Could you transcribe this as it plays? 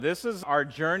This is our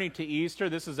journey to Easter.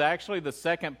 This is actually the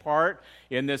second part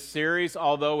in this series,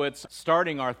 although it's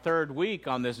starting our third week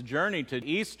on this journey to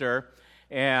Easter.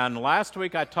 And last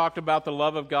week I talked about the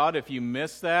love of God. If you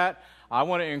missed that, I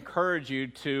want to encourage you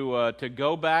to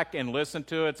go back and listen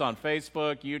to it. It's on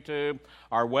Facebook, YouTube,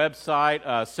 our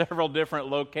website, several different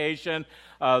locations.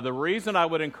 The reason I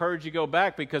would encourage you to go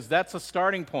back, because that's a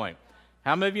starting point.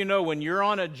 How many of you know when you're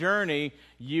on a journey,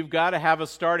 you've got to have a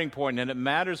starting point, and it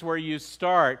matters where you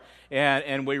start,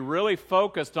 and we really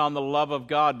focused on the love of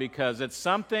God because it's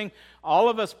something all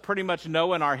of us pretty much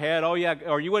know in our head. Oh yeah,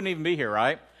 or you wouldn't even be here,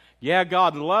 right? Yeah,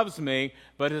 God loves me,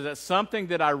 but is it something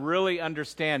that I really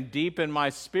understand deep in my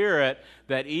spirit,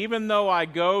 that even though I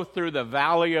go through the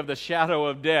valley of the shadow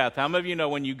of death, how many of you know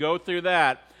when you go through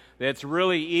that, it's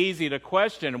really easy to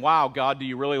question, wow, God, do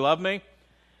you really love me?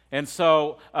 And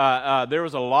so there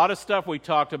was a lot of stuff we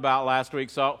talked about last week,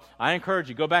 so I encourage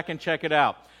you, go back and check it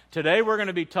out. Today we're going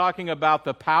to be talking about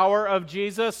the power of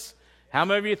Jesus. How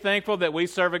many of you are thankful that we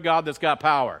serve a God that's got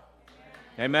power?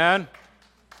 Amen?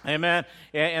 Amen.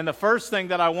 And the first thing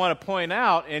that I want to point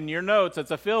out in your notes,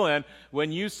 it's a fill-in,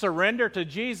 when you surrender to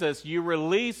Jesus, you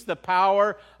release the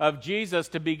power of Jesus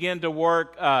to begin to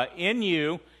work in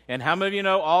you, and how many of you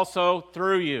know also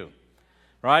through you?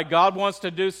 Right? God wants to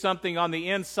do something on the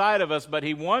inside of us, but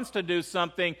He wants to do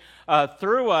something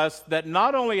through us that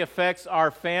not only affects our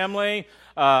family,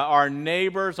 our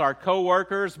neighbors, our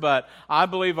co-workers, but I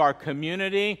believe our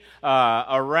community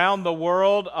around the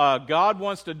world. God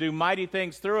wants to do mighty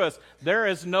things through us. There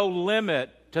is no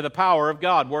limit to the power of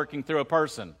God working through a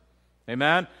person.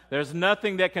 Amen? There's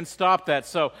nothing that can stop that.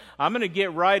 So I'm going to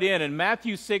get right in. In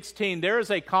Matthew 16, there is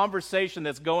a conversation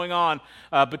that's going on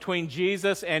between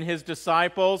Jesus and His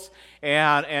disciples.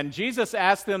 And Jesus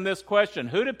asked them this question,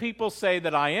 who do people say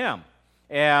that I am?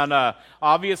 And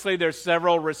obviously there's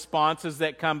several responses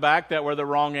that come back that were the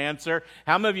wrong answer.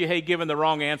 How many of you hate giving the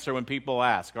wrong answer when people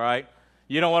ask, right?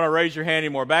 You don't want to raise your hand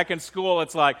anymore. Back in school,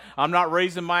 it's like, I'm not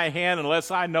raising my hand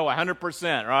unless I know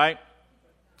 100%, right?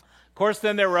 Of course,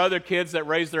 then there were other kids that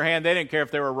raised their hand. They didn't care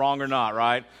if they were wrong or not,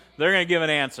 right? They're going to give an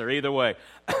answer either way.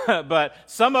 But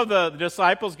some of the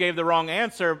disciples gave the wrong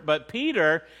answer. But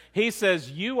Peter, he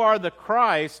says, you are the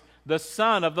Christ, the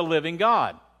Son of the living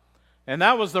God. And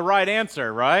that was the right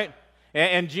answer, right?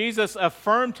 And Jesus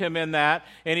affirmed him in that,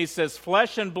 and he says,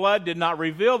 flesh and blood did not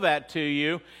reveal that to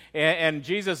you. And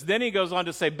Jesus, then he goes on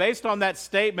to say, based on that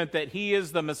statement that he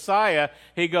is the Messiah,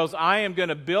 he goes, I am going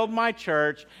to build my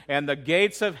church, and the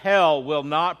gates of hell will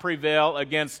not prevail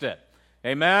against it.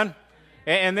 Amen?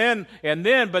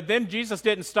 But then Jesus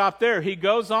didn't stop there. He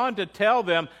goes on to tell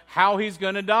them how he's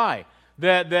going to die.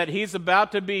 That he's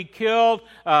about to be killed,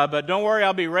 but don't worry,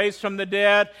 I'll be raised from the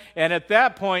dead. And at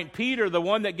that point, Peter, the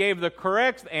one that gave the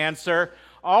correct answer,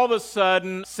 all of a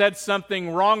sudden said something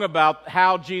wrong about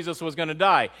how Jesus was going to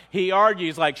die. He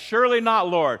argues like, surely not,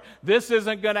 Lord. This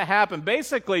isn't going to happen.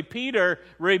 Basically, Peter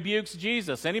rebukes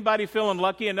Jesus. Anybody feeling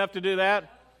lucky enough to do that?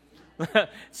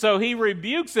 So he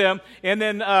rebukes him, and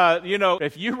then,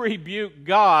 if you rebuke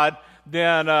God,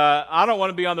 then I don't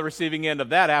want to be on the receiving end of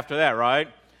that after that, right?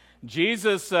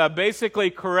 Jesus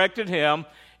basically corrected him,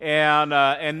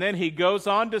 and then he goes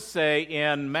on to say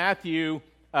in Matthew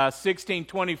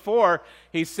 16:24,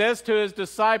 he says to his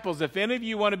disciples, if any of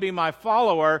you want to be my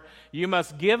follower, you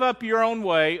must give up your own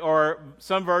way, or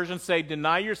some versions say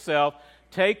deny yourself,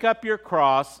 take up your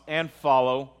cross, and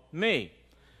follow me.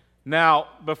 Now,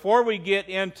 before we get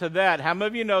into that, how many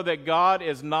of you know that God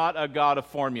is not a God of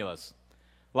formulas?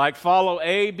 Like follow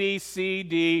A, B, C,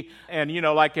 D, and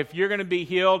like if you're going to be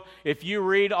healed, if you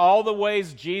read all the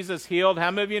ways Jesus healed,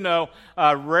 how many of you know,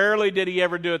 rarely did he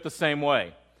ever do it the same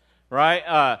way,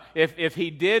 right? If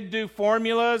he did do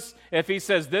formulas, if he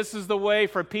says this is the way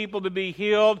for people to be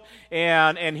healed,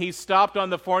 and he stopped on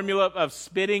the formula of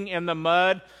spitting in the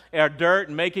mud or dirt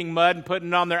and making mud and putting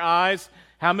it on their eyes,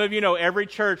 how many of you know every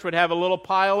church would have a little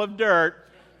pile of dirt,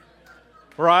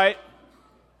 right?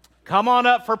 Come on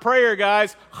up for prayer,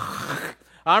 guys.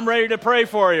 I'm ready to pray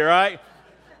for you, right?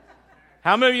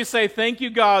 How many of you say, thank you,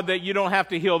 God, that you don't have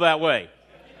to heal that way?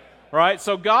 Right?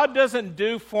 So God doesn't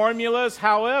do formulas.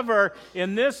 However,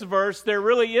 in this verse, there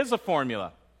really is a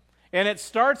formula. And it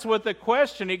starts with a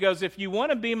question. He goes, if you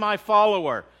want to be my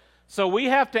follower. So we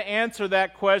have to answer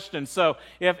that question. So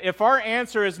if our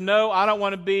answer is no, I don't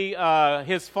want to be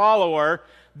his follower,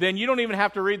 then you don't even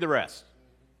have to read the rest.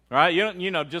 Right?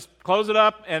 Just close it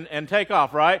up and take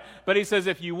off, right? But he says,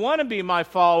 if you want to be my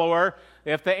follower,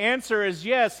 if the answer is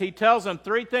yes, he tells them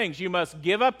three things. You must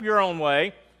give up your own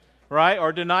way, right?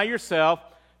 Or deny yourself,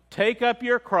 take up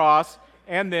your cross,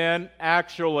 and then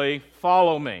actually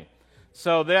follow me.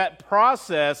 So that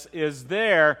process is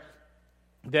there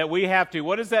that we have to.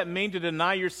 What does that mean to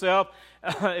deny yourself?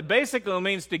 It basically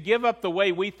means to give up the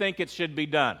way we think it should be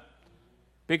done.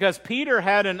 Because Peter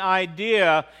had an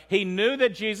idea. He knew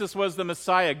that Jesus was the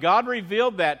Messiah. God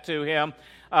revealed that to him,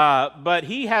 but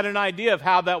he had an idea of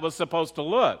how that was supposed to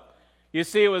look. You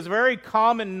see, it was very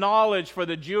common knowledge for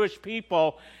the Jewish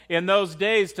people in those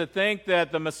days to think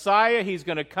that the Messiah, he's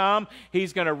going to come,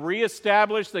 he's going to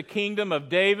reestablish the kingdom of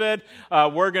David,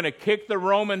 we're going to kick the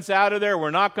Romans out of there, we're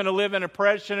not going to live in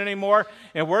oppression anymore,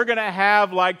 and we're going to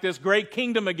have like this great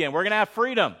kingdom again, we're going to have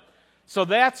freedom. So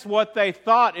that's what they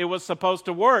thought it was supposed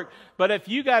to work. But if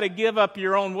you got to give up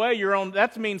your own way,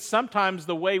 that means sometimes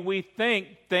the way we think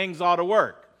things ought to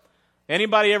work.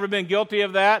 Anybody ever been guilty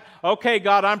of that? Okay,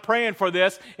 God, I'm praying for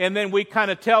this, and then we kind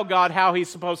of tell God how he's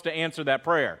supposed to answer that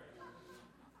prayer.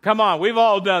 Come on, we've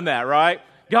all done that, right?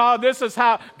 God, this is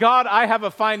how, God, I have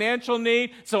a financial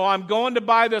need, so I'm going to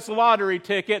buy this lottery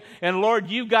ticket, and Lord,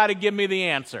 you've got to give me the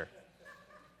answer.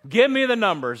 Give me the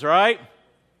numbers, right?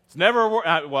 It's never worked.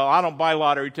 Well, I don't buy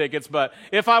lottery tickets, but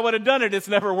if I would have done it, it's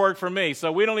never worked for me. So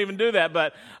we don't even do that.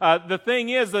 But the thing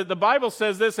is that the Bible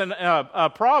says this in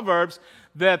Proverbs,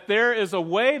 that there is a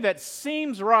way that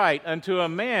seems right unto a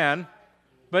man,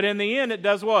 but in the end it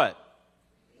does what?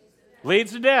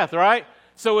 Leads to death, right?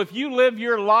 So if you live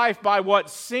your life by what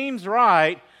seems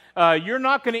right, you're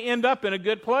not going to end up in a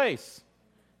good place.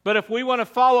 But if we want to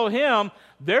follow him,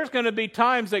 there's going to be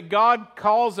times that God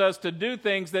calls us to do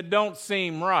things that don't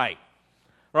seem right.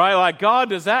 Right? Like, God,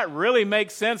 does that really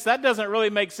make sense? That doesn't really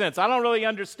make sense. I don't really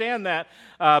understand that.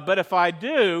 But if I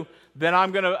do, then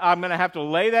I'm going to have to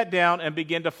lay that down and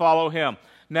begin to follow him.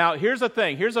 Now, here's the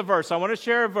thing. Here's a verse. I want to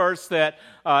share a verse that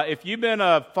if you've been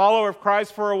a follower of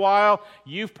Christ for a while,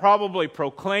 you've probably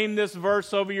proclaimed this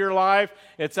verse over your life.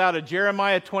 It's out of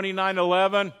Jeremiah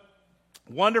 29:11.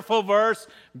 Wonderful verse.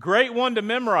 Great one to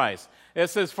memorize. It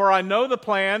says, "For I know the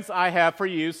plans I have for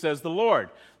you, says the Lord.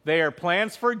 They are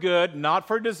plans for good, not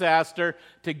for disaster,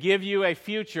 to give you a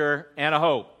future and a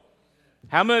hope."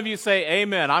 How many of you say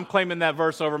amen? I'm claiming that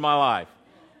verse over my life.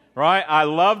 Right? I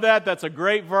love that. That's a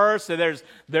great verse.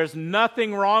 There's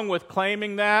nothing wrong with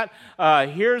claiming that.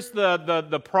 Here's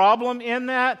the problem in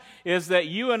that is that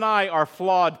you and I are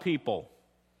flawed people.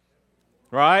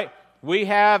 Right? We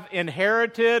have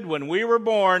inherited, when we were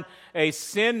born, a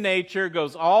sin nature,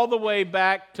 goes all the way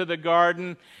back to the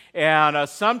garden, and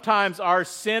sometimes our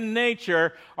sin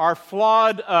nature, our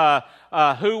flawed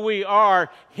who we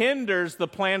are, hinders the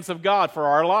plans of God for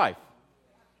our life.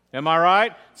 Am I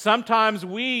right? Sometimes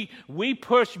we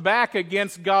push back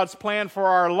against God's plan for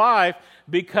our life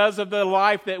because of the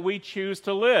life that we choose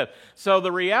to live. So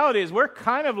the reality is we're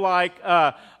kind of like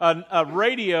a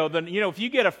radio. If you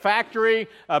get a factory,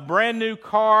 a brand new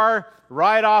car,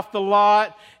 right off the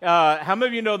lot, how many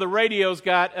of you know the radio's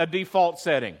got a default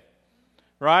setting?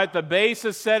 Right? The bass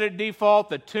is set at default,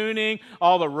 the tuning,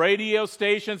 all the radio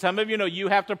stations. How many of you know you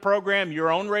have to program your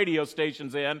own radio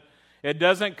stations in? It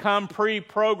doesn't come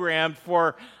pre-programmed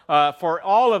for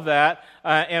all of that.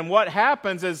 And what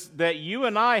happens is that you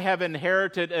and I have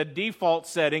inherited a default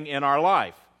setting in our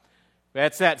life.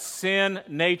 That's that sin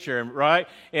nature, right?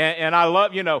 And I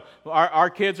love,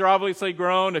 our kids are obviously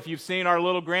grown. If you've seen our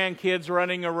little grandkids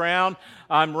running around,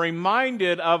 I'm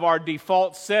reminded of our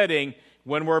default setting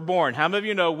when we're born. How many of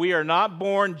you know we are not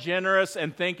born generous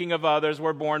and thinking of others?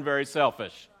 We're born very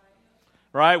selfish.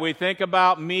 Right? We think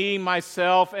about me,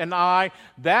 myself, and I.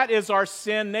 That is our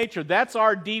sin nature. That's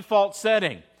our default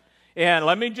setting. And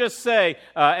let me just say,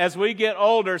 as we get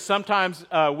older, sometimes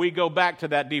we go back to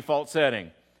that default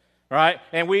setting. Right?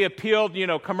 And we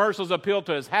commercials appeal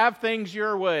to us. Have things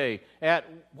your way. At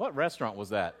what restaurant was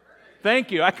that?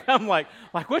 Thank you. I'm like,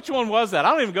 which one was that?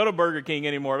 I don't even go to Burger King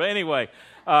anymore. But anyway,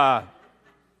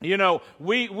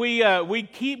 we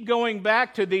keep going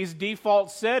back to these default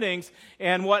settings,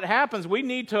 and what happens, we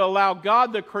need to allow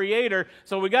God the Creator.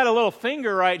 So we got a little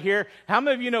finger right here. How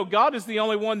many of you know God is the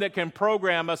only one that can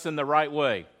program us in the right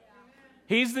way?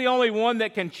 He's the only one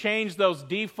that can change those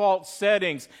default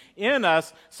settings in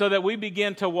us so that we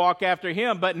begin to walk after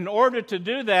Him. But in order to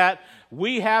do that,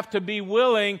 we have to be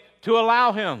willing to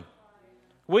allow Him.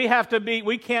 We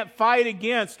can't fight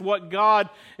against what God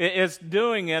is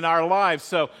doing in our lives.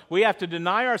 So we have to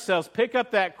deny ourselves, pick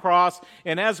up that cross,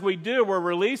 and as we do, we're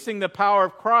releasing the power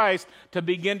of Christ to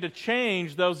begin to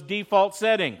change those default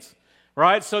settings,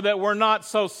 right? So that we're not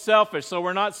so selfish, so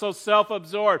we're not so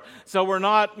self-absorbed, so we're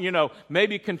not,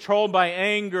 maybe controlled by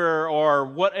anger or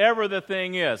whatever the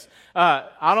thing is. I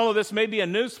don't know, this may be a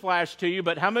newsflash to you,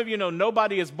 but how many of you know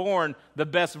nobody is born the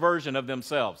best version of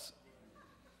themselves?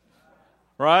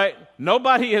 right?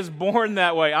 Nobody is born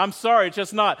that way. I'm sorry, it's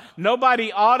just not.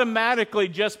 Nobody automatically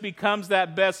just becomes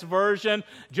that best version.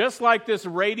 Just like this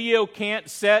radio can't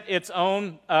set its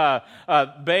own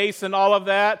bass and all of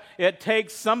that, it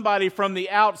takes somebody from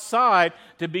the outside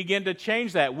to begin to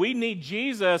change that. We need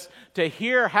Jesus to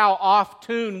hear how off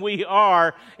tune we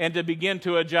are and to begin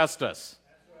to adjust us.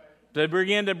 To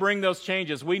begin to bring those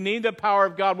changes. We need the power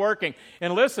of God working.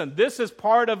 And listen, this is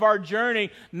part of our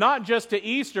journey, not just to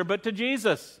Easter, but to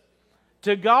Jesus,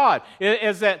 to God.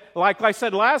 Is that, like I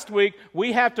said last week,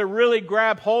 we have to really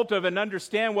grab hold of and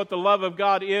understand what the love of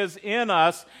God is in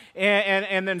us.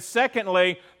 And then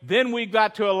secondly, then we've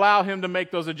got to allow Him to make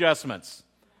those adjustments.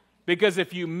 Because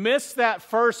if you miss that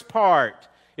first part,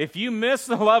 if you miss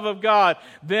the love of God,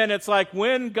 then it's like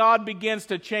when God begins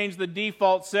to change the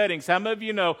default settings. How many of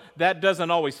you know that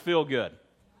doesn't always feel good?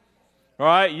 All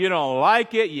right? You don't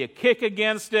like it. You kick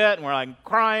against it. And we're like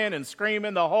crying and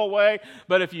screaming the whole way.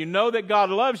 But if you know that God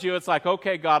loves you, it's like,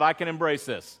 okay, God, I can embrace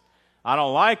this. I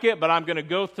don't like it, but I'm going to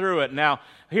go through it. Now,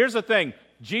 here's the thing.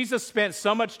 Jesus spent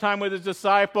so much time with His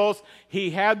disciples.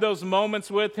 He had those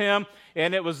moments with Him.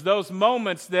 And it was those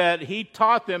moments that He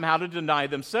taught them how to deny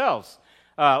themselves.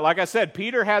 Like I said,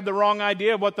 Peter had the wrong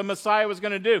idea of what the Messiah was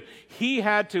going to do. He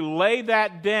had to lay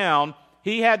that down.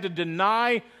 He had to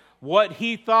deny what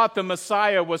he thought the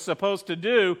Messiah was supposed to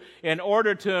do in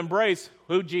order to embrace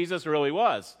who Jesus really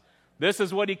was. This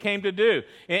is what He came to do.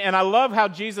 And I love how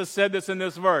Jesus said this in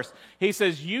this verse. He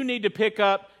says, you need to pick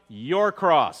up your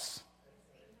cross.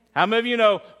 How many of you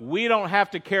know we don't have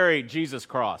to carry Jesus'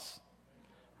 cross?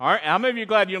 All right, how many of you are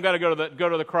glad you don't got to go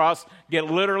to the cross, get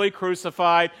literally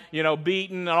crucified,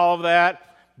 beaten and all of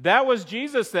that? That was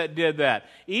Jesus that did that.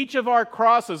 Each of our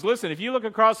crosses, listen, if you look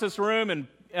across this room and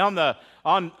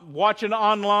on watching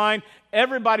online,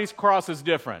 everybody's cross is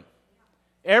different.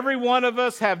 Every one of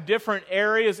us have different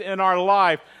areas in our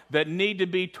life that need to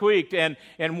be tweaked. And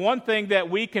one thing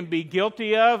that we can be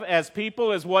guilty of as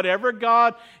people is whatever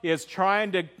God is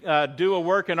trying to do a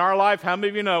work in our life, how many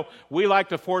of you know we like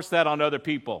to force that on other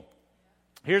people?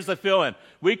 Here's the fill-in.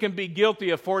 We can be guilty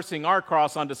of forcing our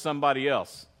cross onto somebody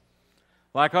else.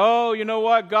 Like, oh, you know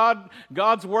what?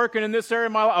 God's working in this area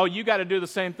of my life. Oh, you got to do the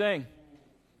same thing.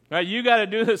 Right, you got to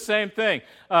do the same thing.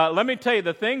 Let me tell you,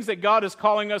 the things that God is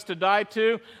calling us to die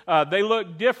to, they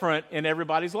look different in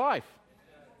everybody's life.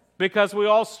 Because we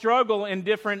all struggle in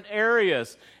different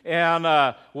areas. And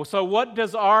so what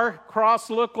does our cross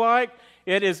look like?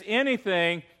 It is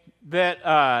anything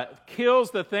that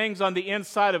kills the things on the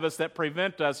inside of us that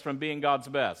prevent us from being God's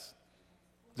best.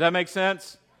 Does that make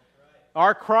sense?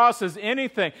 Our cross is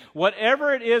anything.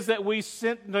 Whatever it is that we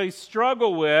simply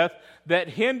struggle with that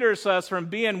hinders us from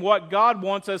being what God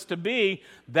wants us to be,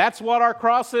 that's what our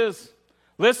cross is.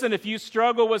 Listen, if you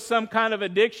struggle with some kind of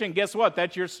addiction, guess what?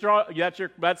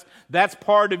 That's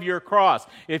part of your cross.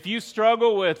 If you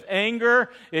struggle with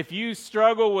anger, if you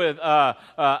struggle with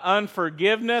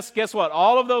unforgiveness, guess what?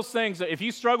 All of those things, if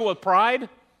you struggle with pride,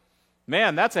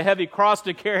 man, that's a heavy cross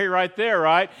to carry right there,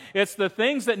 right? It's the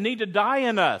things that need to die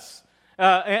in us.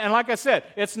 And like I said,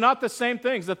 it's not the same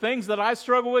things. The things that I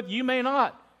struggle with, you may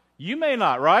not. You may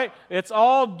not, right? It's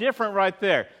all different right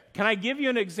there. Can I give you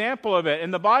an example of it?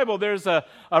 In the Bible, there's a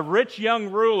rich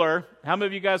young ruler. How many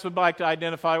of you guys would like to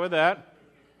identify with that?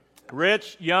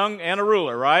 Rich, young, and a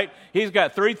ruler, right? He's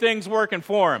got three things working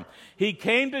for him. He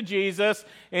came to Jesus,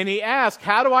 and he asked,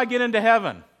 how do I get into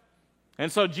heaven?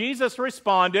 And so Jesus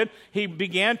responded. He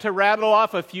began to rattle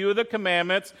off a few of the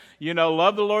commandments.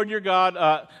 Love the Lord your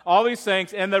God, all these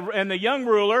things. And the young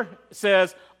ruler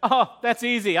says, oh, that's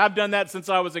easy. I've done that since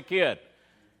I was a kid.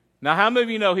 Now, how many of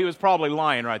you know he was probably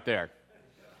lying right there?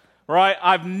 Right?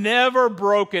 I've never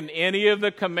broken any of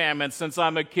the commandments since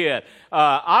I'm a kid.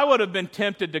 I would have been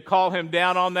tempted to call him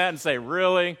down on that and say,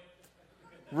 really?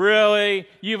 Really?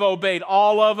 You've obeyed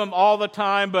all of them all the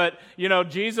time, but,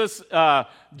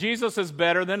 Jesus is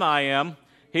better than I am.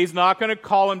 He's not going to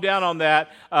call him down on that,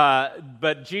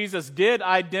 but Jesus did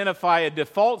identify a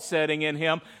default setting in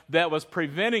him that was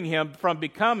preventing him from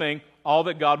becoming all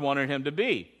that God wanted him to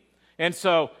be. And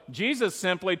so Jesus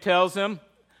simply tells him,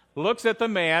 looks at the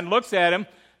man, looks at him,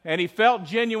 and he felt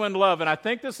genuine love. And I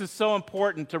think this is so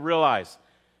important to realize.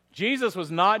 Jesus was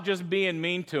not just being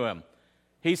mean to him.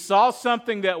 He saw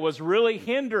something that was really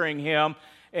hindering him,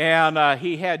 and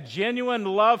he had genuine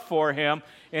love for him.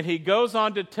 And he goes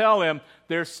on to tell him,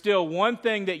 there's still one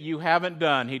thing that you haven't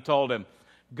done, he told him.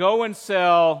 Go and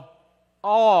sell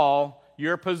all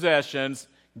your possessions,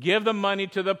 give the money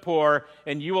to the poor,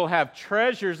 and you will have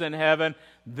treasures in heaven.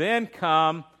 Then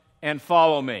come and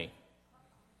follow me.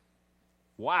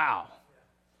 Wow.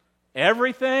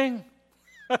 Everything?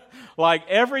 Like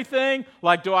everything?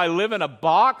 Like, do I live in a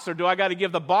box, or do I got to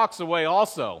give the box away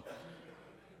also?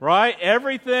 Right?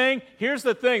 Everything. Here's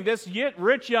the thing. This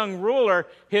rich young ruler,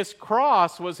 his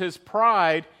cross was his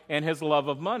pride and his love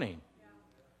of money.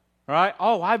 Right?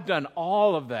 Oh, I've done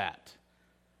all of that.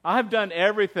 I've done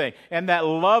everything. And that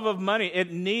love of money,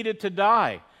 it needed to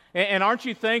die. And aren't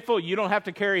you thankful you don't have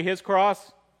to carry his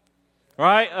cross?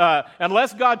 Right?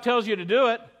 Unless God tells you to do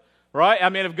it. Right? I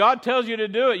mean, if God tells you to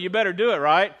do it, you better do it,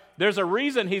 right? There's a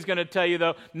reason he's going to tell you,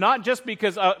 though. Not just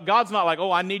because God's not like,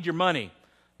 oh, I need your money.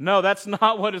 No, that's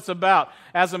not what it's about.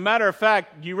 As a matter of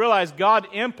fact, you realize God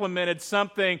implemented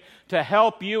something to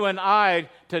help you and I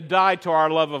to die to our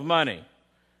love of money.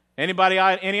 Anybody,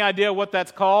 any idea what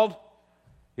that's called?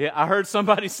 Yeah, I heard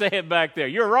somebody say it back there.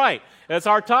 You're right. It's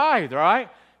our tithe, right?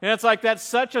 And it's like that's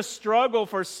such a struggle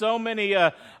for so many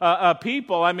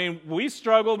people. I mean, we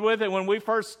struggled with it when we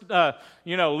first,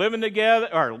 living together,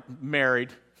 or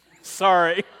married.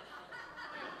 Sorry.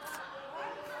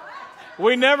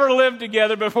 We never lived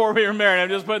together before we were married. I'm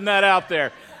just putting that out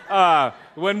there.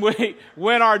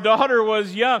 When our daughter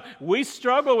was young, we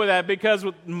struggled with that because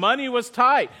money was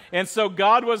tight. And so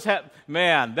God was,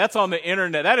 man, that's on the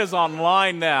internet. That is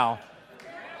online now.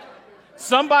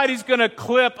 Somebody's going to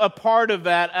clip a part of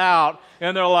that out,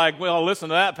 and they're like, well, listen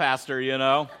to that, Pastor,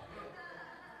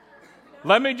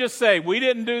 Let me just say, we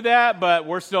didn't do that, but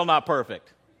we're still not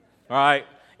perfect. All right?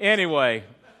 Anyway,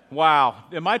 wow.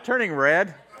 Am I turning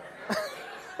red?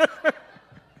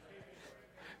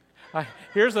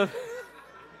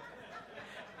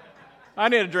 I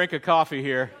need a drink of coffee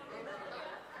here.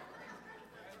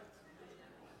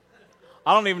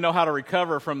 I don't even know how to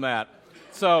recover from that.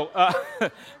 So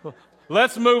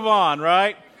let's move on,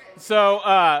 right?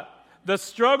 So the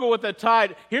struggle with the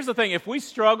tithe, here's the thing. If we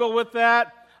struggle with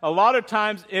that, a lot of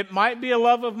times it might be a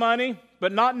love of money,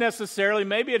 but not necessarily.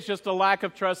 Maybe it's just a lack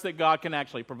of trust that God can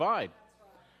actually provide.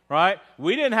 Right?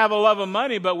 We didn't have a love of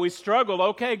money, but we struggled.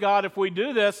 Okay, God, if we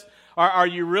do this, are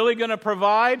you really going to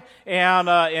provide? And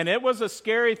it was a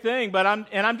scary thing. But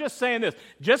I'm just saying this: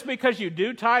 just because you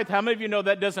do tithe, how many of you know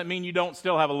that doesn't mean you don't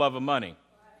still have a love of money?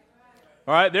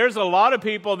 All right. There's a lot of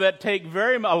people that take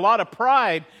a lot of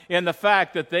pride in the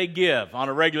fact that they give on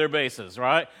a regular basis.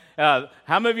 Right? How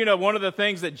many of you know one of the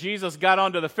things that Jesus got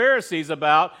onto the Pharisees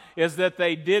about is that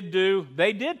they did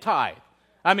tithe.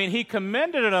 I mean, he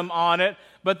commended them on it,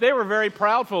 but they were very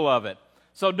proudful of it.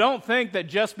 So don't think that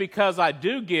just because I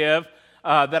do give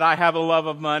that I have a love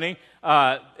of money.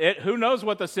 Who knows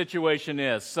what the situation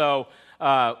is? So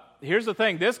here's the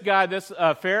thing: this guy,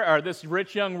 this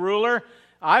rich young ruler,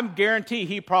 I'm guarantee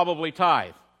he probably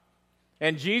tithed.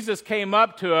 And Jesus came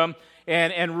up to him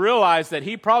and realized that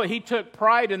he took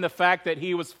pride in the fact that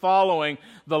he was following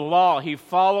the law. He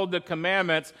followed the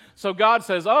commandments. So God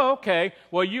says, oh, okay,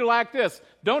 well, you lack this.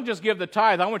 Don't just give the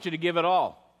tithe. I want you to give it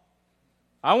all.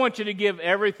 I want you to give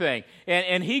everything.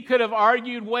 And he could have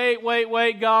argued,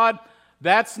 wait, God,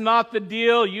 that's not the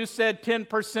deal. You said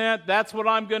 10%. That's what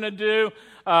I'm going to do.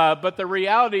 But the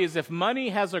reality is if money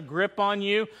has a grip on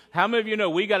you, how many of you know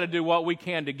we got to do what we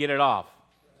can to get it off?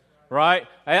 Right?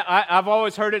 I've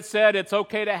always heard it said it's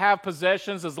okay to have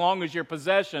possessions as long as your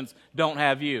possessions don't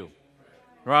have you.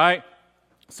 Right?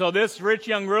 So this rich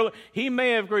young ruler, he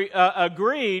may have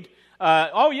agreed,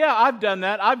 oh yeah, I've done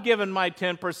that. I've given my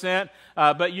 10%.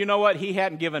 But you know what? He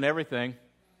hadn't given everything.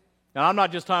 Now, I'm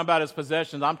not just talking about his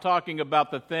possessions. I'm talking about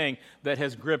the thing that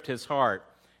has gripped his heart.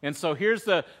 And so here's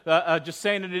just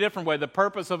saying it a different way. The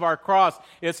purpose of our cross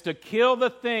is to kill the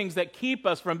things that keep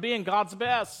us from being God's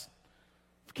best.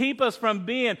 Keep us from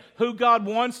being who God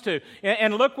wants to.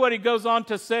 And look what he goes on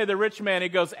to say, the rich man. He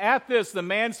goes, at this, the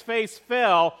man's face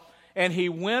fell, and he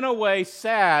went away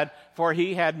sad, for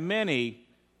he had many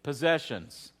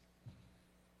possessions.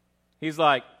 He's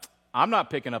like, I'm not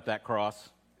picking up that cross.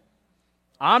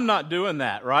 I'm not doing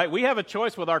that, right? We have a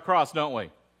choice with our cross, don't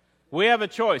we? We have a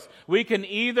choice. We can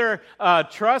either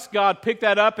trust God, pick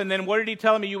that up, and then what did he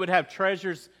tell me? You would have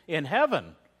treasures in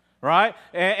heaven. Right?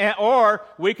 Or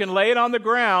we can lay it on the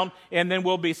ground, and then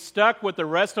we'll be stuck with the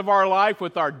rest of our life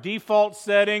with our default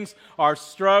settings, our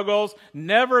struggles,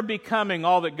 never becoming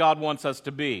all that God wants us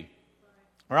to be.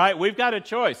 Right? We've got a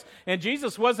choice. And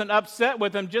Jesus wasn't upset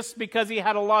with him just because he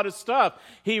had a lot of stuff.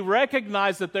 He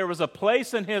recognized that there was a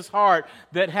place in his heart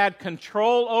that had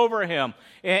control over him.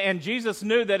 And Jesus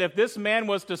knew that if this man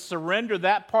was to surrender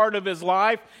that part of his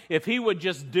life, if he would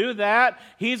just do that,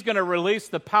 he's going to release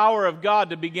the power of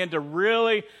God to begin to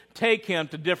really take him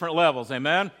to different levels.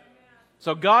 Amen?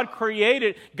 So God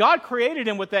created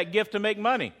him with that gift to make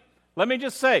money. Let me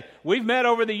just say, we've met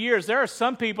over the years. There are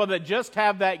some people that just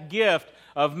have that gift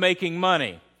of making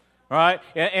money, Right?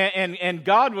 And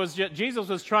Jesus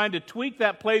was trying to tweak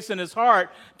that place in his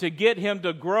heart to get him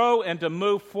to grow and to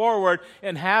move forward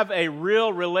and have a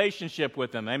real relationship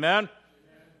with him. Amen?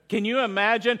 Can you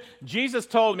imagine? Jesus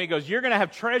told him, he goes, you're going to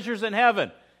have treasures in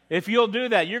heaven. If you'll do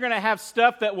that, you're going to have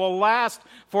stuff that will last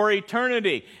for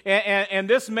eternity. And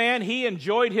this man, he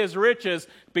enjoyed his riches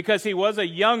because he was a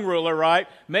young ruler, right?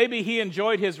 Maybe he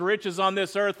enjoyed his riches on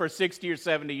this earth for 60 or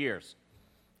 70 years.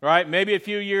 Right? Maybe a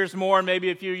few years more, maybe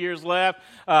a few years left.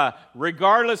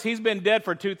 Regardless, he's been dead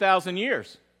for 2,000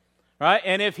 years. Right?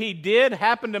 And if he did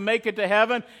happen to make it to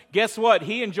heaven, guess what?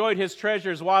 He enjoyed his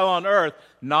treasures while on earth,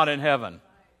 not in heaven.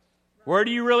 Where do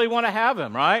you really want to have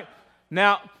him, right?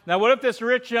 Now, what if this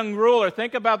rich young ruler,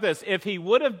 think about this, if he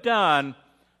would have done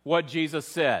what Jesus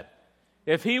said,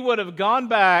 if he would have gone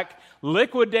back,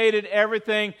 liquidated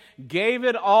everything, gave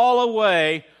it all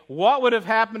away, what would have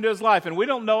happened to his life? And we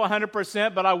don't know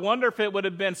 100%, but I wonder if it would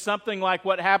have been something like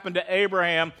what happened to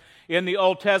Abraham in the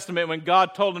Old Testament when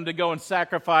God told him to go and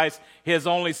sacrifice his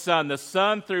only son, the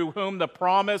son through whom the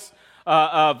promise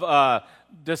of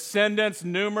descendants,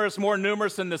 more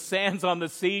numerous than the sands on the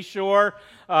seashore.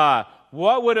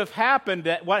 What would have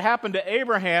happened? What happened to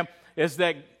Abraham is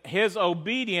that his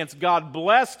obedience, God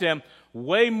blessed him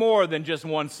way more than just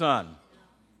one son.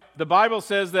 The Bible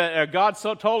says that God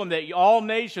so told him that all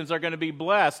nations are going to be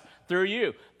blessed through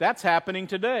you. That's happening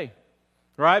today,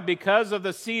 right? Because of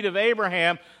the seed of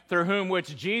Abraham through whom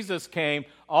which Jesus came,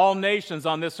 all nations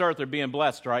on this earth are being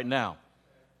blessed right now.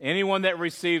 Anyone that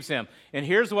receives him. And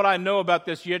here's what I know about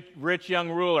this rich young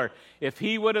ruler. If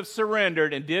he would have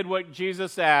surrendered and did what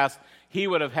Jesus asked, he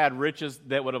would have had riches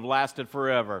that would have lasted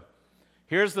forever.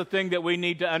 Here's the thing that we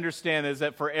need to understand is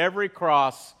that for every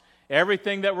cross,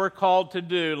 everything that we're called to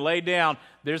do, lay down,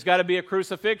 there's got to be a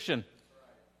crucifixion.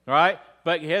 Right?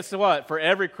 But guess what? For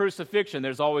every crucifixion,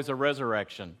 there's always a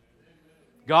resurrection.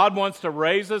 God wants to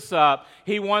raise us up.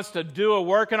 He wants to do a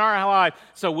work in our life.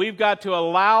 So we've got to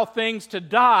allow things to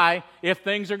die if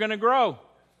things are going to grow.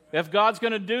 If God's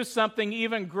going to do something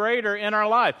even greater in our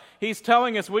life. He's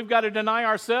telling us we've got to deny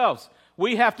ourselves.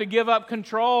 We have to give up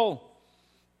control.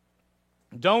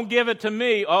 Don't give it to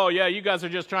me. Oh, yeah, you guys are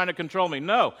just trying to control me.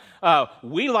 No,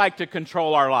 we like to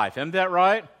control our life. Isn't that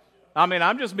right? I mean,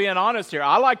 I'm just being honest here.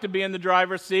 I like to be in the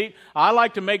driver's seat. I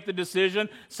like to make the decision.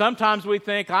 Sometimes we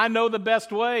think, I know the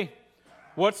best way.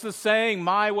 What's the saying?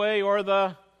 My way or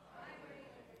the highway?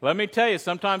 Let me tell you,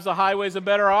 sometimes the highway is a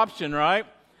better option, right?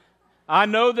 I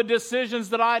know the decisions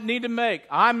that I need to make.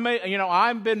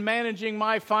 I've been managing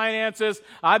my finances.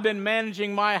 I've been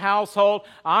managing my household.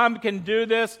 I can do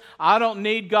this. I don't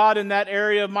need God in that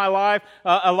area of my life.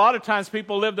 A lot of times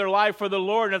people live their life for the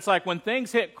Lord, and it's like when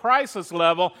things hit crisis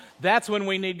level, that's when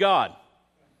we need God.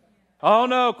 Oh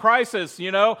no, crisis,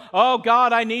 Oh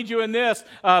God, I need you in this.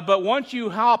 But once you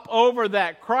hop over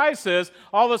that crisis,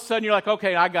 all of a sudden you're like,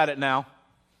 okay, I got it now.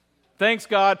 Thanks,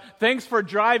 God. Thanks for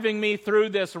driving me through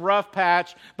this rough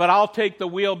patch, but I'll take the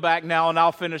wheel back now and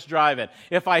I'll finish driving.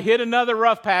 If I hit another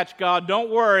rough patch, God,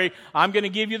 don't worry. I'm going to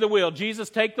give you the wheel.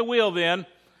 Jesus, take the wheel then.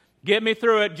 Get me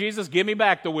through it. Jesus, give me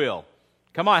back the wheel.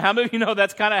 Come on, how many of you know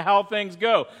that's kind of how things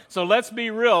go? So let's be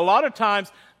real. A lot of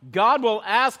times, God will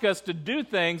ask us to do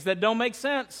things that don't make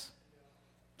sense.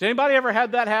 Has anybody ever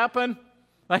had that happen?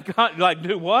 Like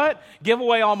do what? Give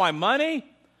away all my money?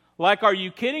 Like, are you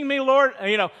kidding me, Lord?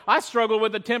 I struggle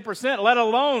with the 10%, let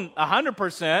alone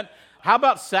 100%. How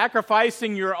about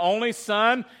sacrificing your only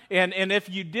son? And if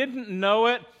you didn't know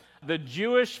it, the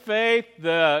Jewish faith,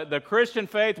 the Christian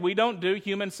faith, we don't do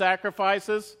human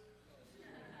sacrifices.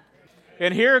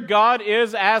 And here God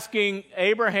is asking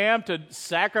Abraham to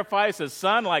sacrifice his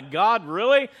son. Like, God,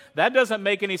 really? That doesn't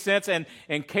make any sense. And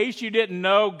in case you didn't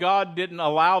know, God didn't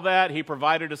allow that. He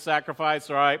provided a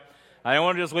sacrifice, right? I don't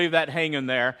want to just leave that hanging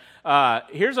there.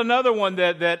 Here's another one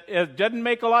that doesn't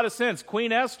make a lot of sense.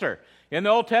 Queen Esther. In the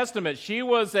Old Testament, she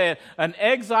was an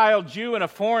exiled Jew in a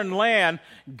foreign land.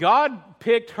 God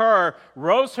picked her,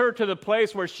 rose her to the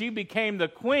place where she became the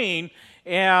queen.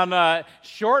 And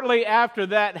shortly after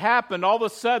that happened, all of a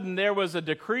sudden there was a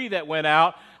decree that went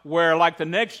out where, like, the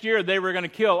next year they were going to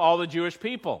kill all the Jewish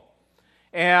people.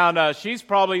 And she's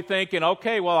probably thinking,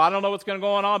 okay, well, I don't know what's going to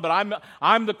go on, but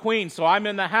I'm the queen, so I'm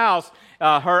in the house.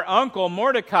 Her uncle,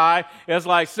 Mordecai, is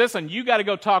like, listen, you got to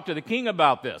go talk to the king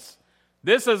about this.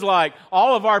 This is like,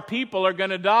 all of our people are going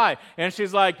to die. And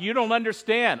she's like, you don't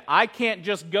understand. I can't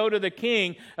just go to the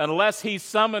king unless he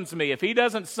summons me. If he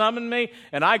doesn't summon me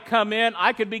and I come in,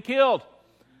 I could be killed.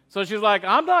 So she's like,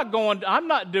 I'm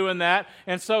not doing that.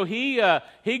 And so he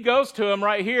goes to him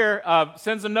right here,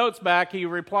 sends the notes back. He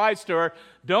replies to her,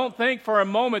 don't think for a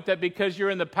moment that because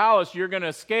you're in the palace, you're going to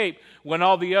escape when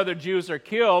all the other Jews are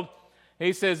killed.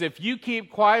 He says, if you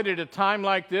keep quiet at a time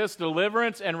like this,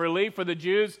 deliverance and relief for the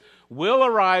Jews will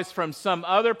arise from some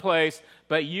other place,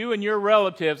 but you and your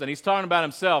relatives," and he's talking about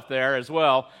himself there as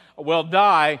well, "will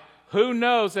die. Who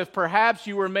knows if perhaps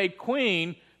you were made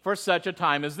queen for such a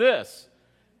time as this?"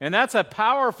 And that's a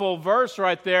powerful verse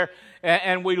right there,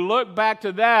 and we look back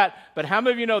to that, but how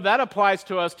many of you know that applies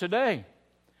to us today?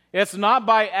 It's not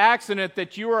by accident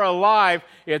that you are alive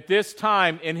at this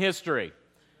time in history.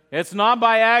 It's not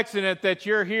by accident that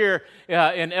you're here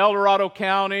in El Dorado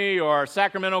County or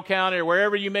Sacramento County or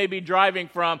wherever you may be driving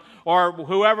from, or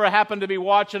whoever happened to be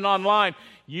watching online.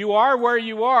 You are where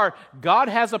you are. God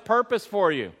has a purpose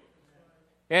for you.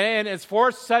 And it's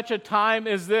for such a time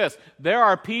as this. There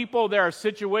are people, there are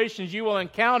situations you will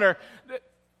encounter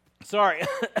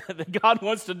that God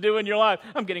wants to do in your life.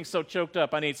 I'm getting so choked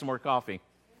up. I need some more coffee.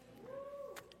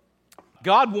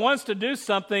 God wants to do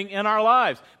something in our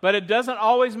lives, but it doesn't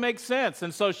always make sense.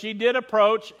 And so she did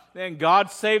approach, and God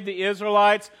saved the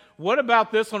Israelites. What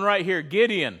about this one right here,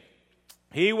 Gideon?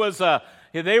 They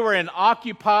were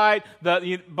occupied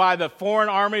by the foreign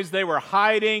armies. They were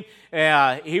hiding.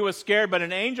 He was scared, but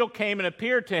an angel came and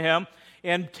appeared to him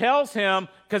and tells him,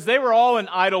 because they were all in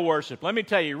idol worship. Let me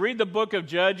tell you, read the book of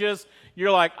Judges. You're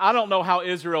like, I don't know how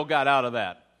Israel got out of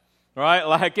that, right?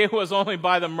 Like it was only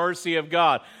by the mercy of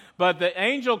God. But the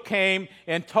angel came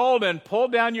and told him, pull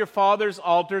down your father's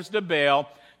altars to Baal,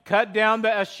 cut down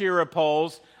the Asherah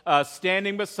poles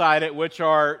standing beside it, which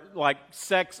are like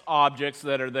sex objects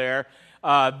that are there.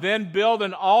 Then build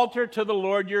an altar to the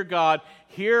Lord your God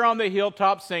here on the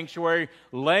hilltop sanctuary,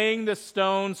 laying the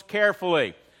stones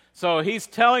carefully. So he's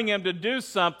telling him to do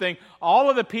something. All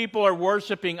of the people are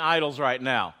worshiping idols right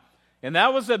now. And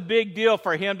that was a big deal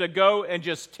for him to go and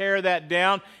just tear that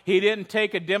down. He didn't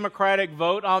take a democratic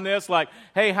vote on this, like,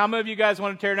 hey, how many of you guys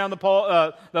want to tear down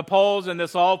the poles and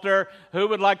this altar? Who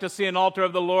would like to see an altar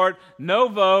of the Lord? No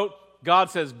vote. God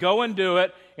says, go and do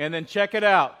it, and then check it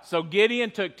out. So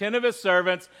Gideon took 10 of his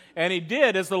servants, and he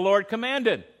did as the Lord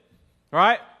commanded.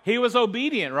 Right? He was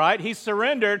obedient, right? He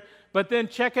surrendered, but then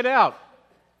check it out.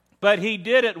 But he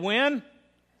did it when?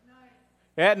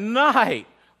 At night.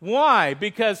 Why?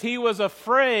 Because he was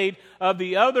afraid of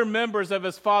the other members of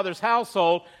his father's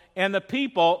household and the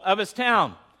people of his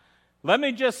town. Let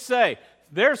me just say,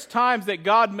 there's times that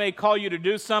God may call you to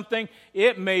do something.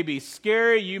 It may be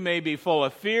scary. You may be full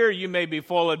of fear. You may be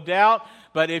full of doubt.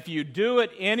 But if you do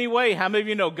it anyway, how many of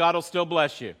you know God will still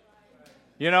bless you?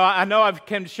 You know I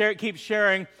can keep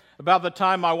sharing about the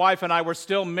time my wife and I were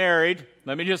still married.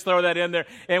 Let me just throw that in there.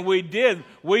 And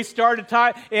we started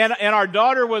time, and our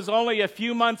daughter was only a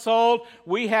few months old.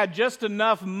 We had just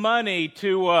enough money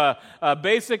to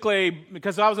basically,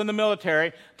 because I was in the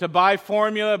military, to buy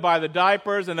formula, buy the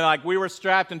diapers, and then we were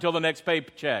strapped until the next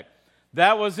paycheck.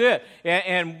 That was it.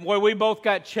 And we both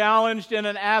got challenged in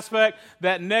an aspect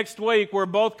that next week we're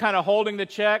both kind of holding the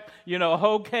check.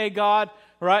 Okay, God,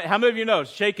 right? How many of you know?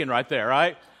 It's shaking right there,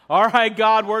 right? All right,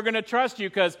 God, we're going to trust you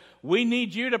because we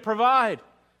need you to provide.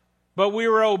 But we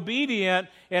were obedient,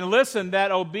 and listen, that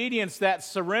obedience, that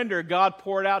surrender, God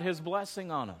poured out his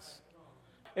blessing on us.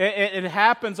 It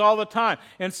happens all the time.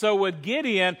 And so with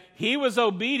Gideon, he was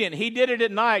obedient. He did it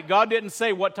at night. God didn't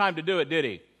say what time to do it, did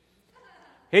he?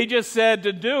 He just said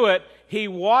to do it. He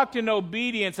walked in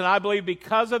obedience, and I believe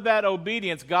because of that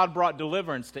obedience, God brought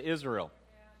deliverance to Israel.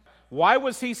 Why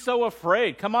was he so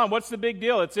afraid? Come on, what's the big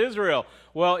deal? It's Israel.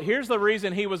 Well, here's the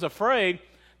reason he was afraid.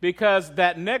 Because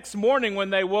that next morning when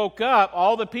they woke up,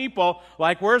 all the people,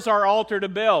 where's our altar to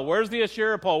Baal? Where's the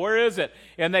Asherah pole? Where is it?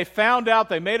 And they found out,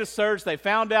 they made a search, they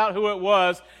found out who it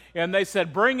was, and they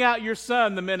said, bring out your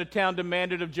son, the men of town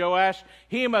demanded of Joash.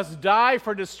 He must die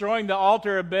for destroying the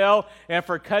altar of Baal and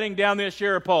for cutting down the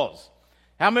Asherah poles.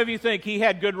 How many of you think he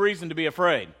had good reason to be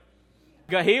afraid?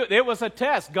 It was a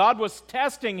test. God was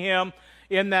testing him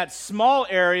in that small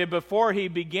area before he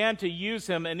began to use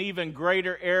him in even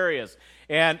greater areas.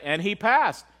 And he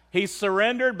passed. He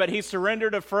surrendered, but he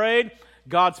surrendered afraid.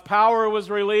 God's power was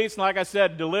released. And like I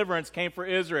said, deliverance came for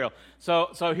Israel.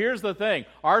 So here's the thing.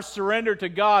 Our surrender to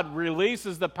God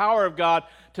releases the power of God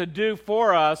to do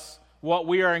for us what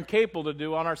we are incapable to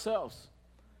do on ourselves.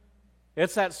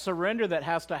 It's that surrender that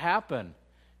has to happen.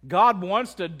 God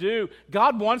wants to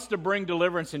bring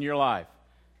deliverance in your life.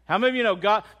 How many of you know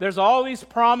God? There's all these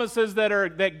promises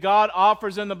that God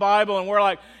offers in the Bible, and we're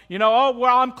like,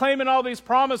 I'm claiming all these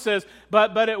promises,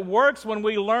 but it works when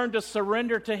we learn to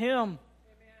surrender to Him. Amen.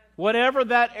 Whatever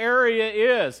that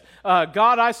area is.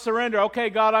 God, I surrender.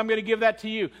 Okay, God, I'm going to give that to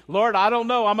you. Lord, I don't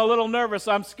know. I'm a little nervous.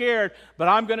 I'm scared, but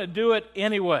I'm going to do it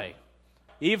anyway.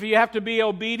 If you have to be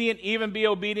obedient, even be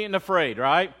obedient and afraid,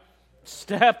 right?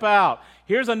 Step out.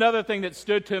 Here's another thing that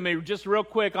stood to me just real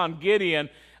quick on Gideon.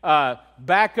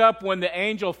 Back up when the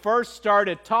angel first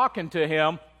started talking to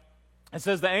him. It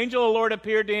says the angel of the Lord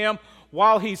appeared to him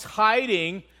while he's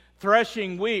hiding,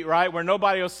 threshing wheat, right, where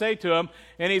nobody will say to him.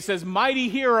 And he says, mighty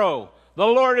hero, the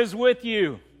Lord is with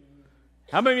you.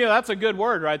 How many of you, that's a good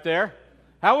word right there.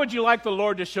 How would you like the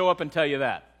Lord to show up and tell you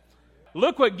that?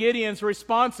 Look what Gideon's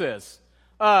response is.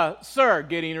 Sir,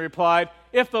 Gideon replied,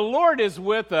 if the Lord is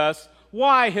with us,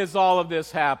 why has all of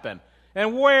this happened?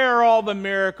 And where are all the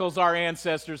miracles our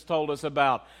ancestors told us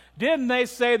about? Didn't they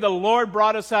say the Lord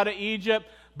brought us out of Egypt?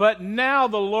 But now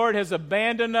the Lord has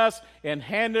abandoned us and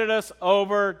handed us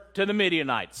over to the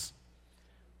Midianites.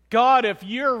 God, if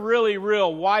you're really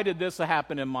real, why did this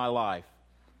happen in my life?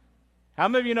 How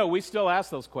many of you know we still ask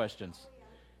those questions?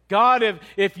 God,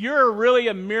 if you're really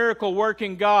a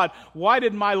miracle-working God, why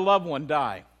did my loved one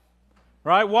die?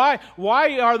 Right?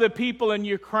 Why are the people in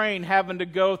Ukraine having to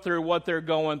go through what they're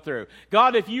going through?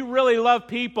 God, if you really love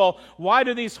people, why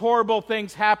do these horrible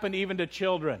things happen even to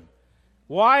children?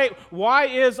 Why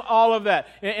is all of that?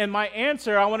 And my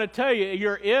answer, I want to tell you,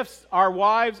 your ifs, our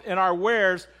whys, and our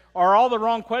wheres are all the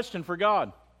wrong question for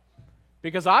God.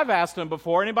 Because I've asked them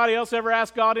before. Anybody else ever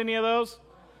asked God any of those?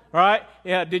 Right?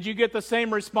 Yeah. Did you get the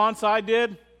same response I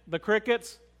did? The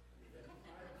crickets?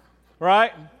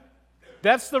 Right?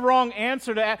 That's the wrong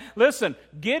answer to ask. Listen,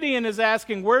 Gideon is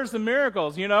asking, where's the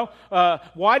miracles?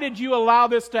 Why did you allow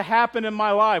this to happen in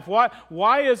my life?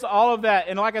 Why is all of that?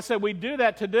 And like I said, we do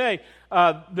that today.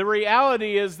 The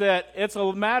reality is that it's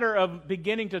a matter of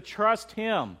beginning to trust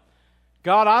Him.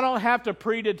 God, I don't have to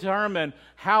predetermine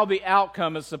how the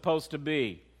outcome is supposed to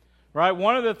be. Right?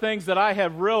 One of the things that I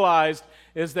have realized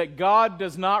is that God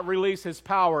does not release His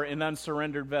power in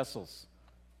unsurrendered vessels.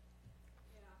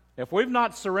 If we've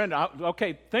not surrendered,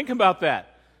 okay, think about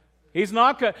that.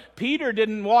 Peter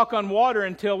didn't walk on water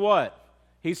until what?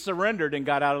 He surrendered and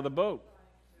got out of the boat.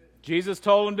 Jesus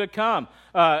told him to come.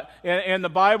 In the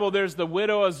Bible, there's the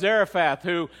widow of Zarephath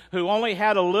who only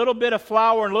had a little bit of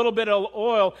flour and a little bit of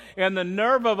oil, and the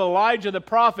nerve of Elijah the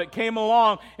prophet came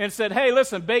along and said, hey,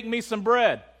 listen, bake me some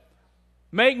bread.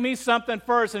 Make me something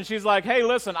first. And she's like, hey,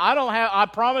 listen, I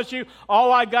promise you,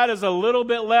 all I got is a little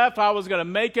bit left. I was going to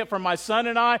make it for my son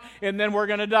and I, and then we're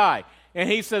going to die. And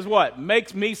he says, what?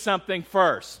 Make me something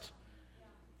first.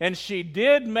 And she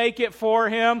did make it for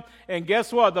him. And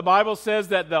guess what? The Bible says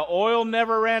that the oil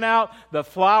never ran out, the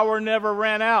flour never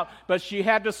ran out, but she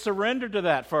had to surrender to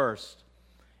that first.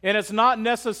 And it's not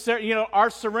necessary, our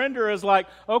surrender is like,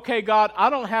 okay, God, I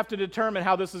don't have to determine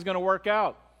how this is going to work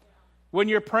out. When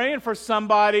you're praying for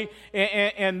somebody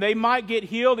and they might get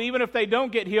healed, even if they don't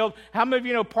get healed, how many of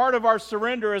you know part of our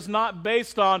surrender is not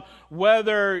based on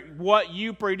whether what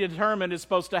you predetermined is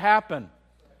supposed to happen?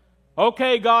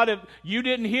 Okay, God, if you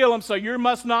didn't heal him, so you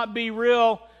must not be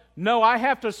real. No, I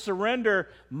have to surrender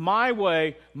my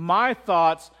way, my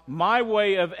thoughts, my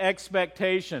way of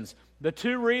expectations. The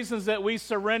two reasons that we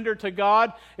surrender to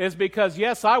God is because,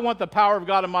 yes, I want the power of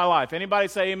God in my life. Anybody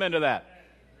say amen to that?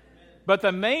 But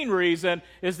the main reason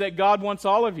is that God wants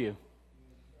all of you.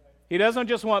 He doesn't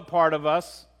just want part of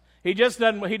us. He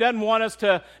doesn't want us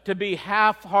to be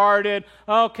half-hearted.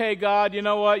 Okay, God, you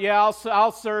know what? Yeah,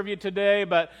 I'll serve you today,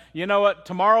 but you know what?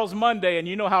 Tomorrow's Monday, and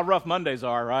you know how rough Mondays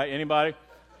are, right? Anybody?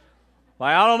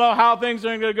 Like, I don't know how things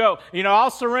are going to go. I'll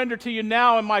surrender to you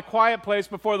now in my quiet place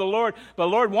before the Lord. But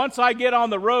Lord, once I get on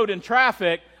the road in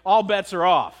traffic, all bets are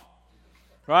off.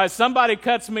 Right? Somebody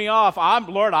cuts me off.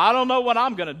 Lord, I don't know what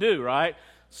I'm going to do, right?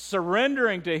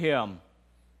 Surrendering to Him.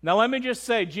 Now, let me just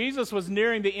say, Jesus was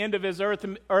nearing the end of His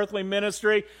earthly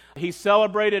ministry. He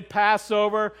celebrated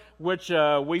Passover, which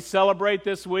we celebrate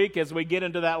this week as we get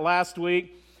into that last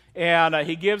week. And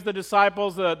He gives the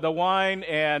disciples the wine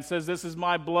and says, this is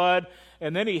my blood.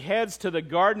 And then He heads to the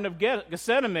Garden of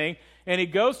Gethsemane, and He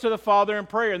goes to the Father in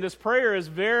prayer. And this prayer is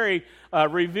very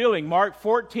revealing. Mark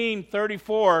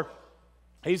 14:34.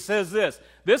 He says this.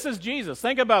 This is Jesus.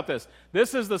 Think about this.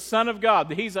 This is the Son of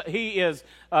God. He is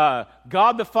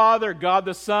God the Father, God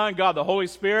the Son, God the Holy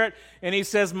Spirit. And He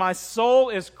says, my soul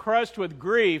is crushed with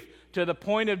grief to the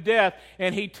point of death.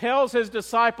 And He tells His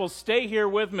disciples, stay here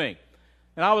with me.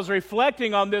 And I was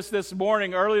reflecting on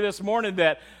early this morning,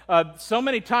 that so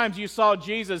many times you saw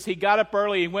Jesus, He got up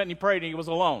early, He went and He prayed, and He was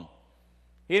alone.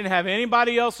 He didn't have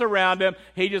anybody else around Him.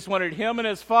 He just wanted Him and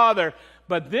His Father.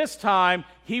 But this time,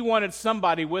 He wanted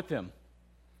somebody with Him.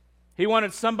 He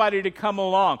wanted somebody to come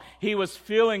along. He was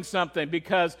feeling something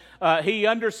because He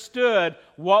understood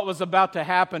what was about to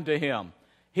happen to Him.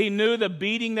 He knew the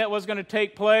beating that was going to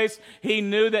take place. He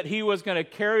knew that He was going to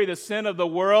carry the sin of the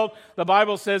world. The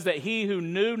Bible says that He who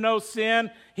knew no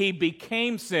sin, He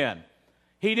became sin.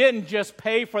 He didn't just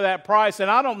pay for that price, and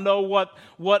I don't know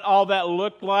what all that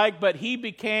looked like, but he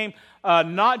became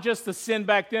not just the sin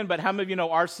back then, but how many of you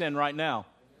know our sin right now?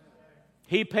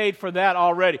 He paid for that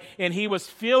already, and he was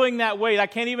feeling that weight. I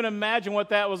can't even imagine what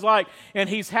that was like, and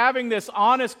he's having this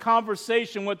honest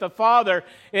conversation with the Father,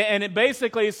 and it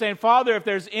basically is saying, Father, if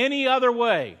there's any other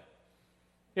way,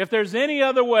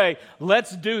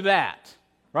 let's do that,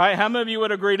 right? How many of you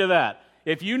would agree to that?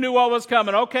 If you knew what was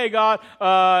coming, okay, God,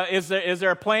 is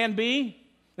there a plan B?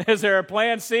 Is there a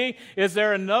plan C? Is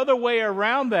there another way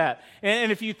around that?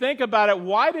 And if you think about it,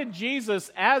 why did Jesus,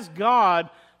 as God,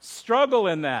 struggle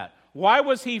in that? Why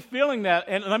was he feeling that?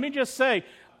 And let me just say,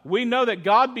 we know that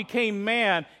God became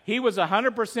man. He was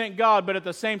 100% God, but at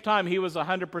the same time, he was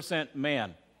 100%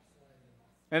 man.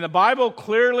 And the Bible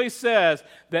clearly says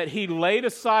that he laid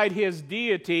aside his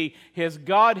deity, his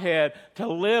Godhead, to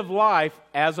live life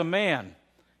as a man.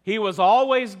 He was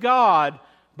always God,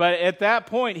 but at that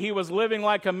point he was living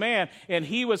like a man, and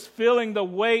he was feeling the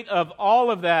weight of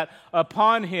all of that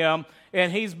upon him.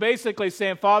 And he's basically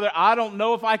saying, Father, I don't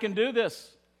know if I can do this.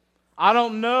 I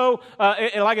don't know,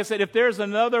 like I said, if there's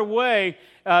another way.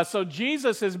 So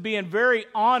Jesus is being very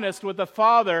honest with the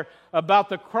Father about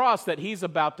the cross that he's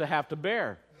about to have to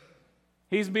bear.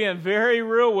 He's being very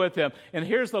real with him. And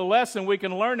here's the lesson we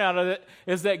can learn out of it,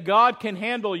 is that God can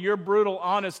handle your brutal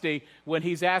honesty when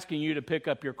he's asking you to pick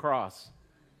up your cross.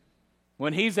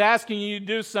 When he's asking you to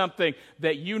do something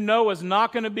that you know is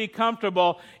not going to be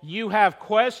comfortable, you have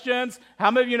questions.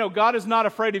 How many of you know God is not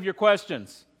afraid of your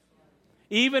questions?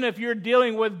 Even if you're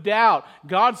dealing with doubt,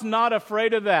 God's not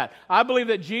afraid of that. I believe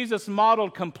that Jesus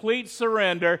modeled complete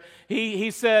surrender.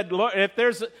 He said, Lord, if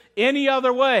there's any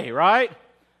other way, right?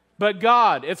 But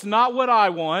God, it's not what I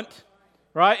want,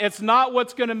 right? It's not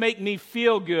what's going to make me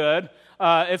feel good.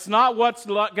 It's not what's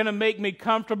going to make me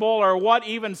comfortable or what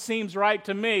even seems right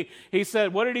to me. He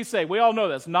said, what did he say? We all know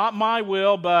this. Not my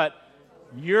will, but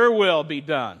your will be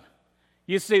done.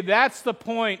 You see, that's the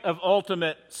point of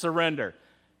ultimate surrender.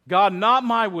 God, not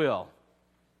my will.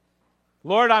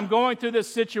 Lord, I'm going through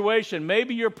this situation.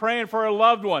 Maybe you're praying for a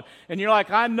loved one, and you're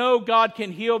like, I know God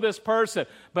can heal this person,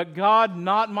 but God,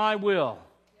 not my will.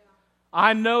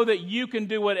 I know that you can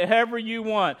do whatever you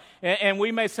want. And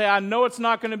we may say, I know it's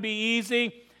not going to be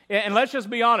easy. And let's just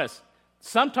be honest.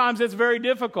 Sometimes it's very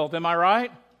difficult, am I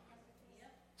right?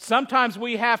 Sometimes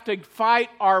we have to fight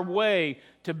our way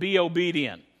to be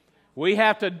obedient. We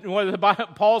have to,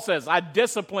 Paul says, I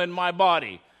discipline my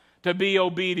body to be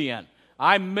obedient.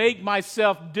 I make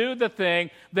myself do the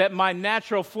thing that my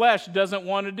natural flesh doesn't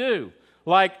want to do.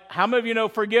 Like, how many of you know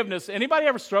forgiveness? Anybody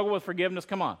ever struggle with forgiveness?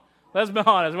 Come on. Let's be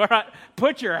honest. Right?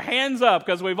 Put your hands up,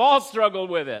 because we've all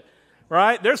struggled with it.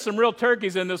 Right? There's some real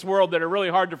turkeys in this world that are really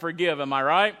hard to forgive. Am I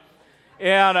right?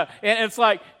 And it's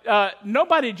like,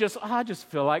 nobody just, I just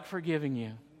feel like forgiving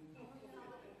you.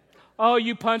 Oh,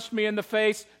 you punched me in the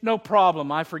face? No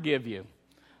problem. I forgive you.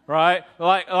 Right?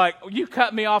 Like you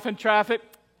cut me off in traffic?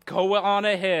 Go on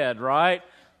ahead, right?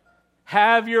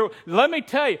 Let me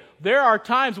tell you, there are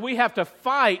times we have to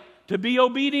fight to be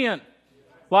obedient.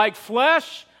 Like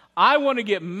flesh, I want to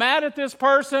get mad at this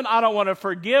person. I don't want to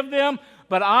forgive them,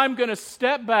 but I'm going to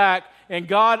step back, and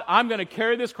God, I'm going to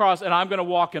carry this cross, and I'm going to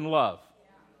walk in love.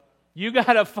 You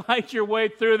got to fight your way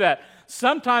through that.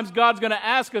 Sometimes God's going to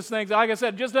ask us things, like I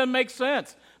said, it just doesn't make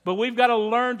sense. But we've got to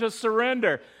learn to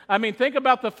surrender. I mean, think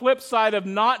about the flip side of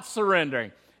not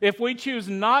surrendering. If we choose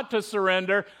not to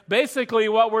surrender, basically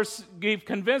what we've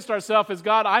convinced ourselves is,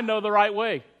 God, I know the right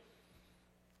way.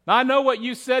 I know what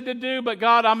you said to do, but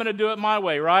God, I'm going to do it my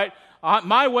way, right?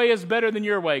 My way is better than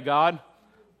your way, God.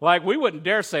 Like, we wouldn't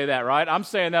dare say that, right? I'm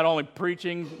saying that only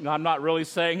preaching. I'm not really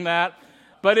saying that.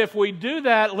 But if we do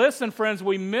that, listen, friends,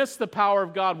 we miss the power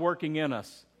of God working in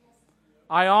us.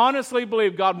 I honestly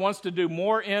believe God wants to do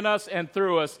more in us and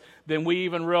through us than we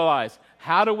even realize.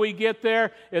 How do we get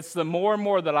there? It's the more and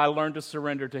more that I learn to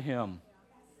surrender to Him.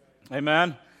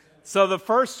 Amen? So the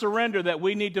first surrender that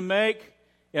we need to make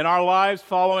in our lives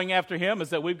following after Him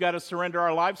is that we've got to surrender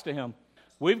our lives to Him.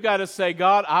 We've got to say,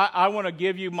 God, I want to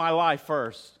give you my life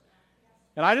first.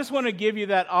 And I just want to give you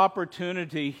that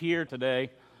opportunity here today.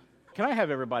 Can I have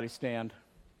everybody stand?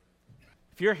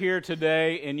 If you're here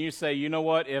today and you say, you know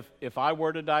what, if I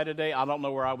were to die today, I don't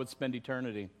know where I would spend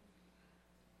eternity.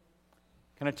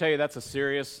 Can I tell you, that's a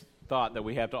serious thought that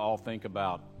we have to all think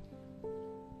about.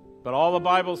 But all the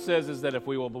Bible says is that if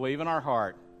we will believe in our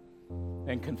heart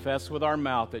and confess with our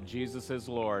mouth that Jesus is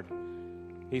Lord,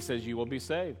 He says you will be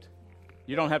saved.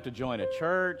 You don't have to join a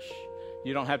church.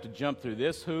 You don't have to jump through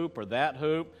this hoop or that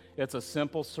hoop. It's a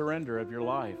simple surrender of your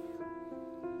life.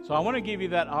 So I want to give you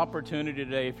that opportunity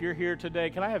today. If you're here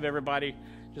today, can I have everybody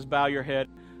just bow your head.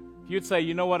 If you'd say,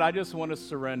 you know what, I just want to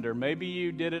surrender. Maybe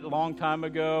you did it a long time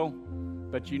ago,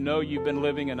 but you know you've been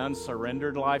living an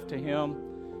unsurrendered life to Him.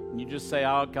 And you just say,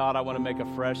 oh, God, I want to make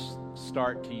a fresh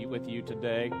start with you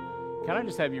today. Can I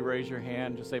just have you raise your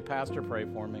hand? Just say, Pastor, pray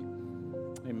for me.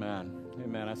 Amen.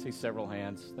 Amen. I see several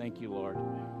hands. Thank you, Lord.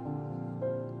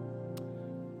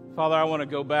 Father, I want to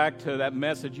go back to that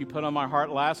message you put on my heart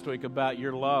last week about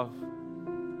your love.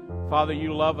 Father,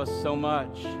 you love us so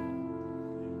much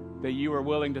that you are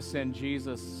willing to send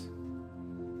Jesus.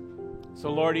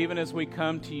 So, Lord, even as we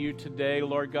come to you today,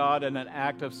 Lord God, in an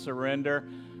act of surrender,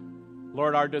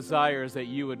 Lord, our desire is that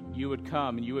you would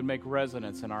come and you would make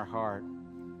residence in our heart.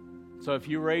 So if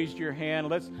you raised your hand,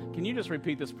 can you just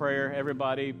repeat this prayer,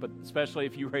 everybody, but especially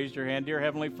if you raised your hand. Dear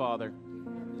Heavenly Father,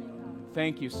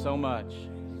 thank you so much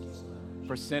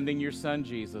for sending your Son,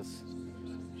 Jesus,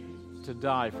 to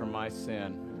die for my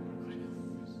sin.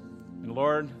 And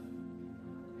Lord,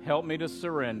 help me to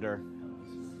surrender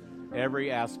every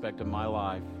aspect of my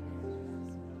life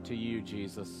to you,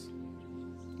 Jesus.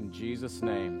 In Jesus'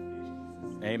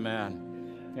 name, amen.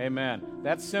 Amen.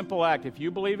 That simple act, if you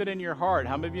believe it in your heart,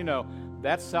 how many of you know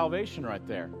that's salvation right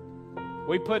there?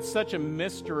 We put such a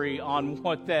mystery on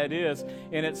what that is,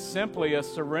 and it's simply a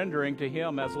surrendering to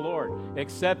Him as Lord,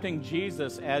 accepting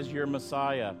Jesus as your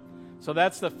Messiah. So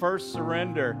that's the first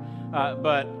surrender.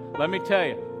 But let me tell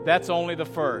you, that's only the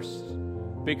first,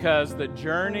 because the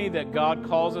journey that God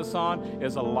calls us on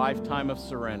is a lifetime of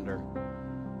surrender.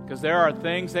 Because there are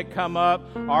things that come up,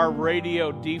 our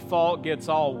radio default gets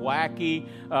all wacky,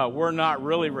 we're not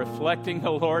really reflecting the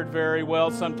Lord very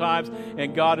well sometimes,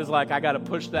 and God is like, I got to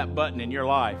push that button in your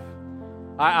life.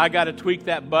 I got to tweak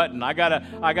that button. I got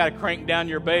to crank down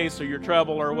your bass or your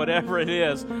treble or whatever it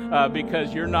is,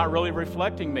 because you're not really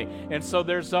reflecting me. And so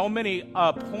there's so many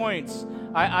points,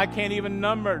 I can't even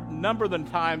number the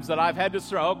times that I've had to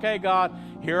say, okay, God,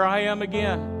 here I am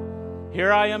again.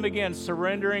 Here I am again,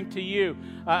 surrendering to you.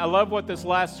 I love what this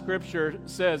last scripture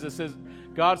says. It says,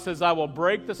 God says, I will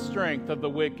break the strength of the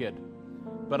wicked,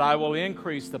 but I will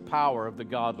increase the power of the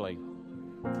godly.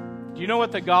 Do you know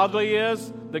what the godly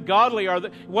is? The godly are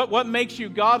what makes you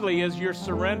godly is your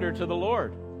surrender to the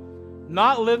Lord.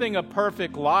 Not living a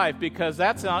perfect life, because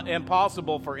that's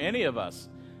impossible for any of us.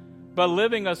 But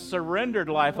living a surrendered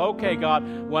life. Okay,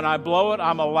 God, when I blow it,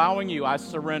 I'm allowing you. I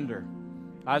surrender.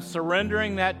 I'm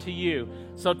surrendering that to you.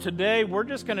 So today we're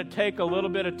just going to take a little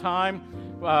bit of time.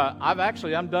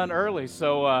 I'm done early,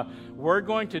 so we're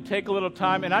going to take a little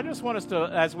time. And I just want us to,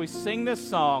 as we sing this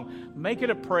song, make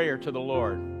it a prayer to the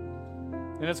Lord.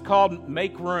 And it's called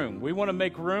Make Room. We want to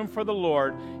make room for the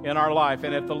Lord in our life.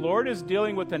 And if the Lord is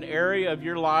dealing with an area of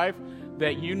your life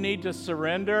that you need to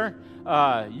surrender,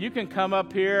 you can come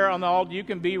up here on the altar. You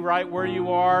can be right where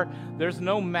you are. There's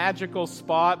no magical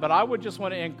spot, but I would just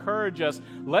want to encourage us.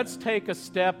 Let's take a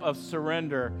step of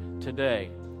surrender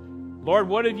today. Lord,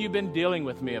 what have you been dealing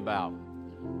with me about?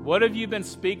 What have you been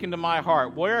speaking to my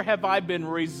heart? Where have I been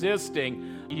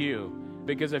resisting you?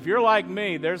 Because if you're like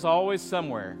me, there's always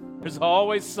somewhere. There's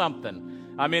always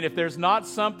something. I mean, if there's not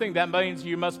something, that means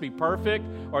you must be perfect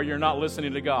or you're not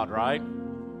listening to God, right?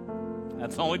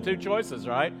 That's only two choices,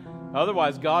 right?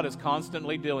 Otherwise, God is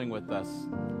constantly dealing with us.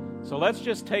 So let's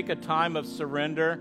just take a time of surrender.